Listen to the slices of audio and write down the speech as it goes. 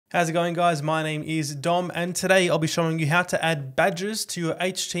How's it going, guys? My name is Dom, and today I'll be showing you how to add badges to your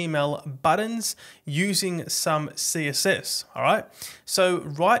HTML buttons using some CSS. All right, so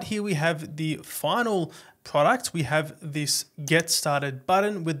right here we have the final product. We have this Get Started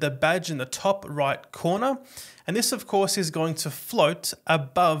button with the badge in the top right corner. And this, of course, is going to float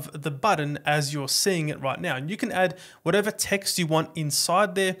above the button as you're seeing it right now. And you can add whatever text you want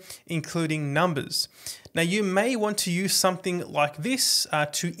inside there, including numbers. Now, you may want to use something like this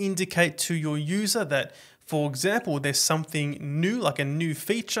to indicate to your user that, for example, there's something new, like a new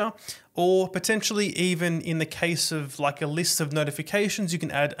feature, or potentially even in the case of like a list of notifications, you can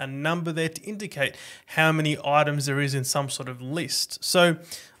add a number there to indicate how many items there is in some sort of list. So,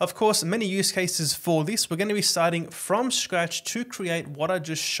 of course, many use cases for this. We're going to be starting from scratch to create what I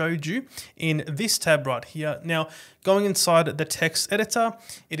just showed you in this tab right here. Now, going inside the text editor,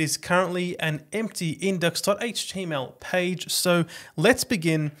 it is currently an empty index.html page. So let's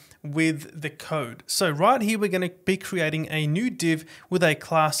begin with the code. So right here, we're going to be creating a new div with a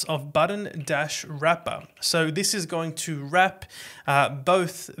class of button-wrapper. So this is going to wrap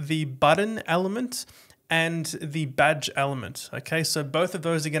both the button element and the badge element. Okay, so both of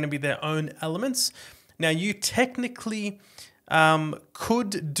those are going to be their own elements. Now you technically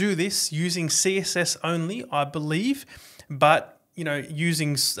could do this using CSS only, I believe, but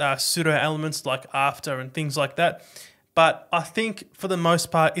using pseudo elements like after and things like that. But I think for the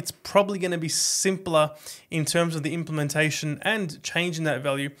most part, it's probably going to be simpler in terms of the implementation and changing that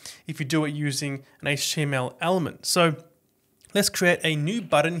value if you do it using an HTML element. So let's create a new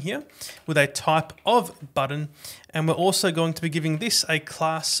button here with a type of button. And we're also going to be giving this a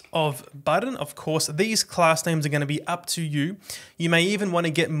class of button. Of course, these class names are going to be up to you. You may even want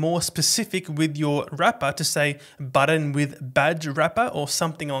to get more specific with your wrapper to say button with badge wrapper or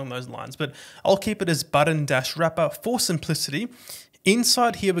something along those lines. But I'll keep it as button-wrapper for simplicity.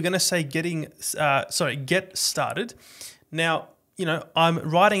 Inside here, we're going to say get started. Now, I'm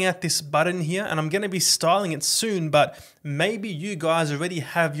writing out this button here and I'm going to be styling it soon, but maybe you guys already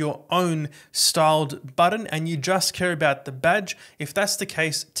have your own styled button and you just care about the badge. If that's the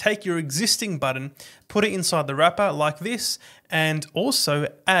case, take your existing button, put it inside the wrapper like this, and also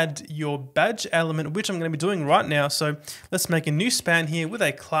add your badge element, which I'm going to be doing right now. So let's make a new span here with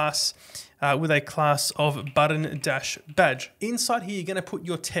a class of button-badge. Inside here, you're going to put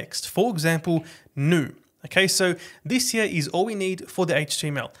your text, for example, new. Okay, so this here is all we need for the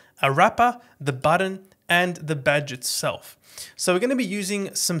HTML, a wrapper, the button, and the badge itself. So we're going to be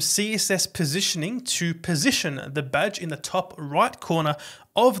using some CSS positioning to position the badge in the top right corner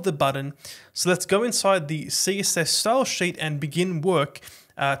of the button. So let's go inside the CSS style sheet and begin work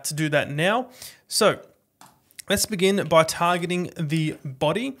to do that now. So let's begin by targeting the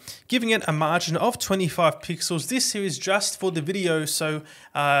body, giving it a margin of 25 pixels. This here is just for the video, so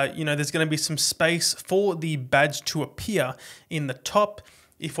there's going to be some space for the badge to appear in the top.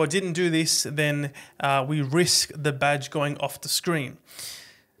 If I didn't do this, then we risk the badge going off the screen.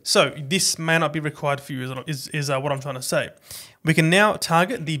 So this may not be required for you, is what I'm trying to say. We can now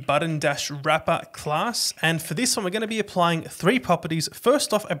target the button-wrapper class, and for this one, we're going to be applying three properties.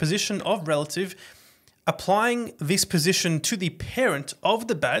 First off, a position of relative. Applying this position to the parent of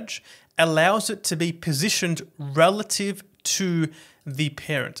the badge allows it to be positioned relative to the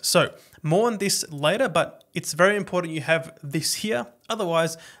parent. So more on this later, but it's very important you have this here.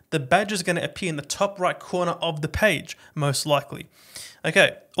 Otherwise, the badge is going to appear in the top right corner of the page, most likely.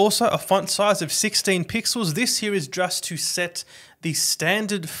 Okay, also a font size of 16 pixels. This here is just to set the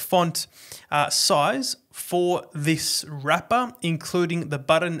standard font size for this wrapper, including the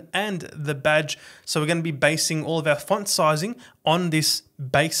button and the badge. So we're going to be basing all of our font sizing on this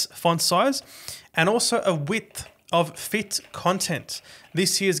base font size, and also a width of fit content.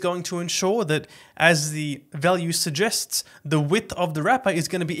 This here is going to ensure that, as the value suggests, the width of the wrapper is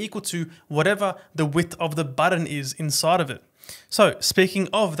going to be equal to whatever the width of the button is inside of it. So speaking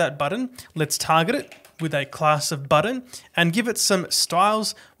of that button, let's target it with a class of button and give it some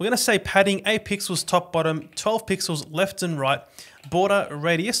styles. We're going to say padding 8 pixels top bottom, 12 pixels left and right, border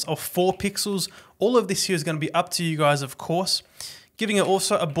radius of 4 pixels. All of this here is going to be up to you guys, of course. Giving it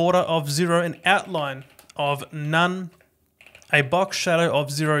also a border of 0, an outline of none, a box shadow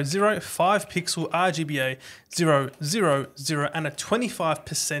of 0, 0, 5 pixel RGBA 0, 0, 0, and a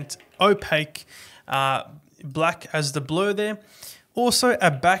 25% opaque black as the blur there. Also a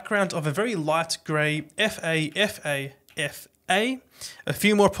background of a very light gray FA. A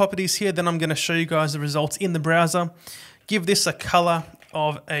few more properties here, then I'm going to show you guys the results in the browser. Give this a color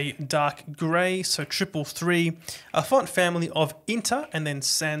of a dark gray, so 333. A font family of Inter and then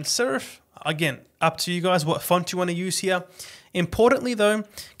sans serif. Again, up to you guys what font you want to use here. Importantly though,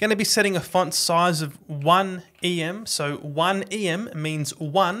 going to be setting a font size of 1 EM. So 1 EM means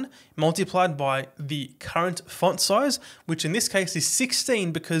 1 multiplied by the current font size, which in this case is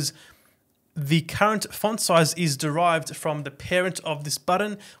 16 because the current font size is derived from the parent of this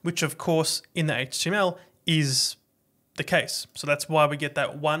button, which of course in the HTML is the case. So that's why we get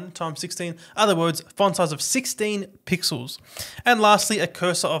that 1 times 16. Other words, font size of 16 pixels. And lastly, a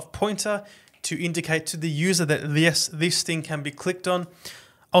cursor of pointer to indicate to the user that yes, this thing can be clicked on.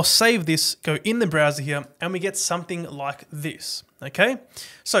 I'll save this, go in the browser here, and we get something like this, okay?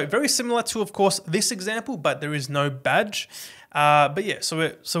 So very similar to, of course, this example, but there is no badge. But yeah,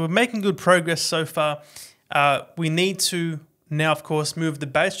 so we're making good progress so far. We need to now, of course, move the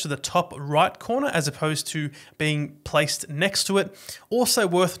badge to the top right corner as opposed to being placed next to it. Also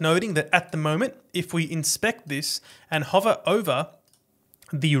worth noting that at the moment, if we inspect this and hover over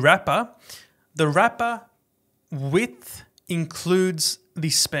the wrapper width includes the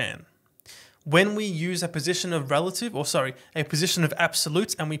span. When we use a position of relative, a position of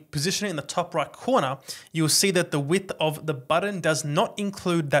absolutes, and we position it in the top right corner, you'll see that the width of the button does not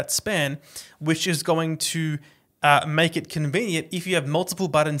include that span, which is going to make it convenient if you have multiple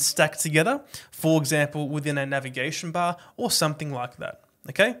buttons stacked together, for example, within a navigation bar or something like that.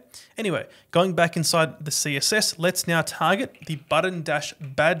 Okay. Anyway, going back inside the CSS, let's now target the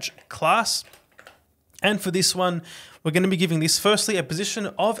button-badge class. And for this one, we're going to be giving this firstly a position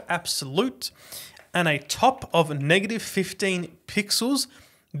of absolute and a top of -15 pixels.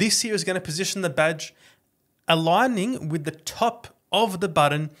 This here is going to position the badge aligning with the top of the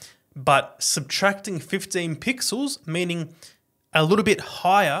button, but subtracting 15 pixels, meaning a little bit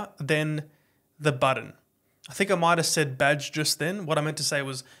higher than the button. I think I might have said badge just then. What I meant to say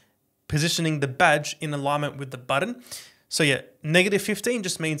was positioning the badge in alignment with the button. So yeah, -15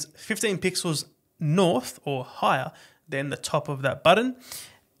 just means 15 pixels north or higher than the top of that button.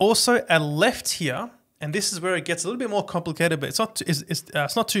 Also a left here, and this is where it gets a little bit more complicated, but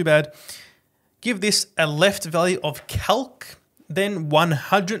it's not too bad. Give this a left value of calc, then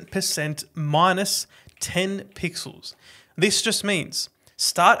 100% minus 10 pixels. This just means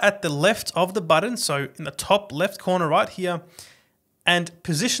start at the left of the button, so in the top left corner right here, and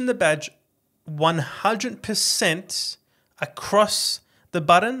position the badge 100% across the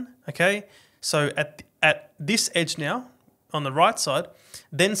button, okay? So at this edge now, on the right side,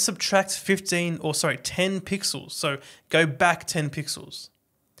 then subtract 10 pixels. So go back 10 pixels.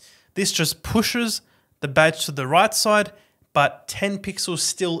 This just pushes the badge to the right side, but 10 pixels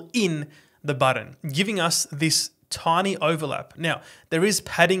still in the button, giving us this tiny overlap. Now, there is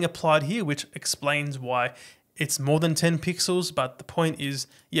padding applied here, which explains why it's more than 10 pixels, but the point is,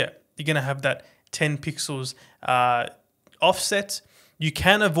 yeah, you're gonna have that 10 pixels offset. You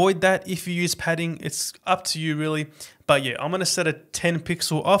can avoid that if you use padding. It's up to you really. But yeah, I'm going to set a 10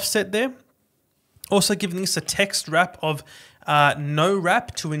 pixel offset there. Also giving this a text wrap of no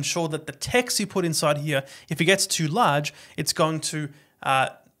wrap to ensure that the text you put inside here, if it gets too large, it's going to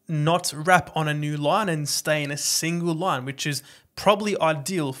not wrap on a new line and stay in a single line, which is probably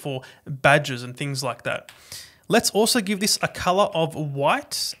ideal for badges and things like that. Let's also give this a color of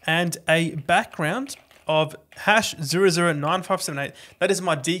white and a background of #009578. That is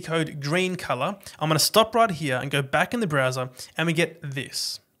my decode green color. I'm going to stop right here and go back in the browser and we get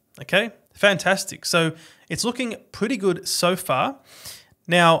this. Okay, fantastic. So it's looking pretty good so far.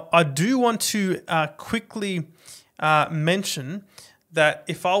 Now, I do want to quickly mention that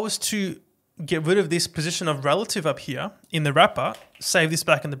if I was to get rid of this position of relative up here in the wrapper, save this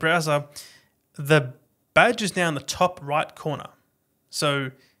back in the browser, the badge is now in the top right corner.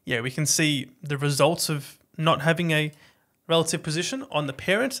 So yeah, we can see the results of not having a relative position on the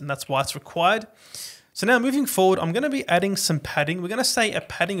parent, and that's why it's required. So now moving forward, I'm going to be adding some padding. We're going to say a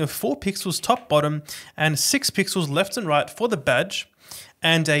padding of 4 pixels top, bottom, and 6 pixels left and right for the badge,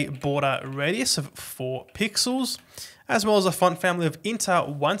 and a border radius of 4 pixels, as well as a font family of inter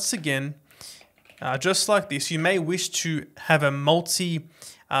once again, just like this. You may wish to have a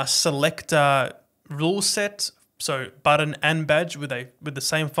multi-selector rule set, so button and badge with the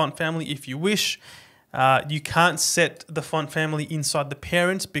same font family if you wish. You can't set the font family inside the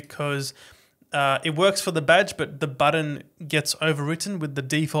parent because it works for the badge, but the button gets overwritten with the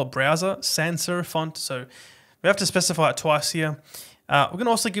default browser sans serif font. So we have to specify it twice here. We're going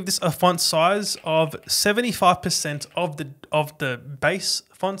to also give this a font size of 75% of the base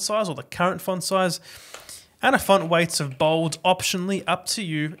font size or the current font size, and a font weight of bold, optionally up to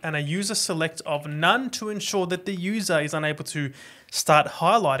you, and a user select of none to ensure that the user is unable to start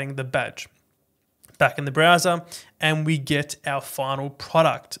highlighting the badge. back in the browser, and we get our final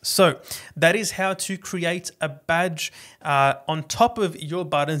product. So that is how to create a badge on top of your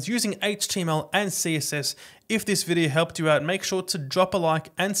buttons using HTML and CSS. If this video helped you out, make sure to drop a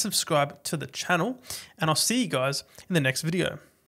like and subscribe to the channel, and I'll see you guys in the next video.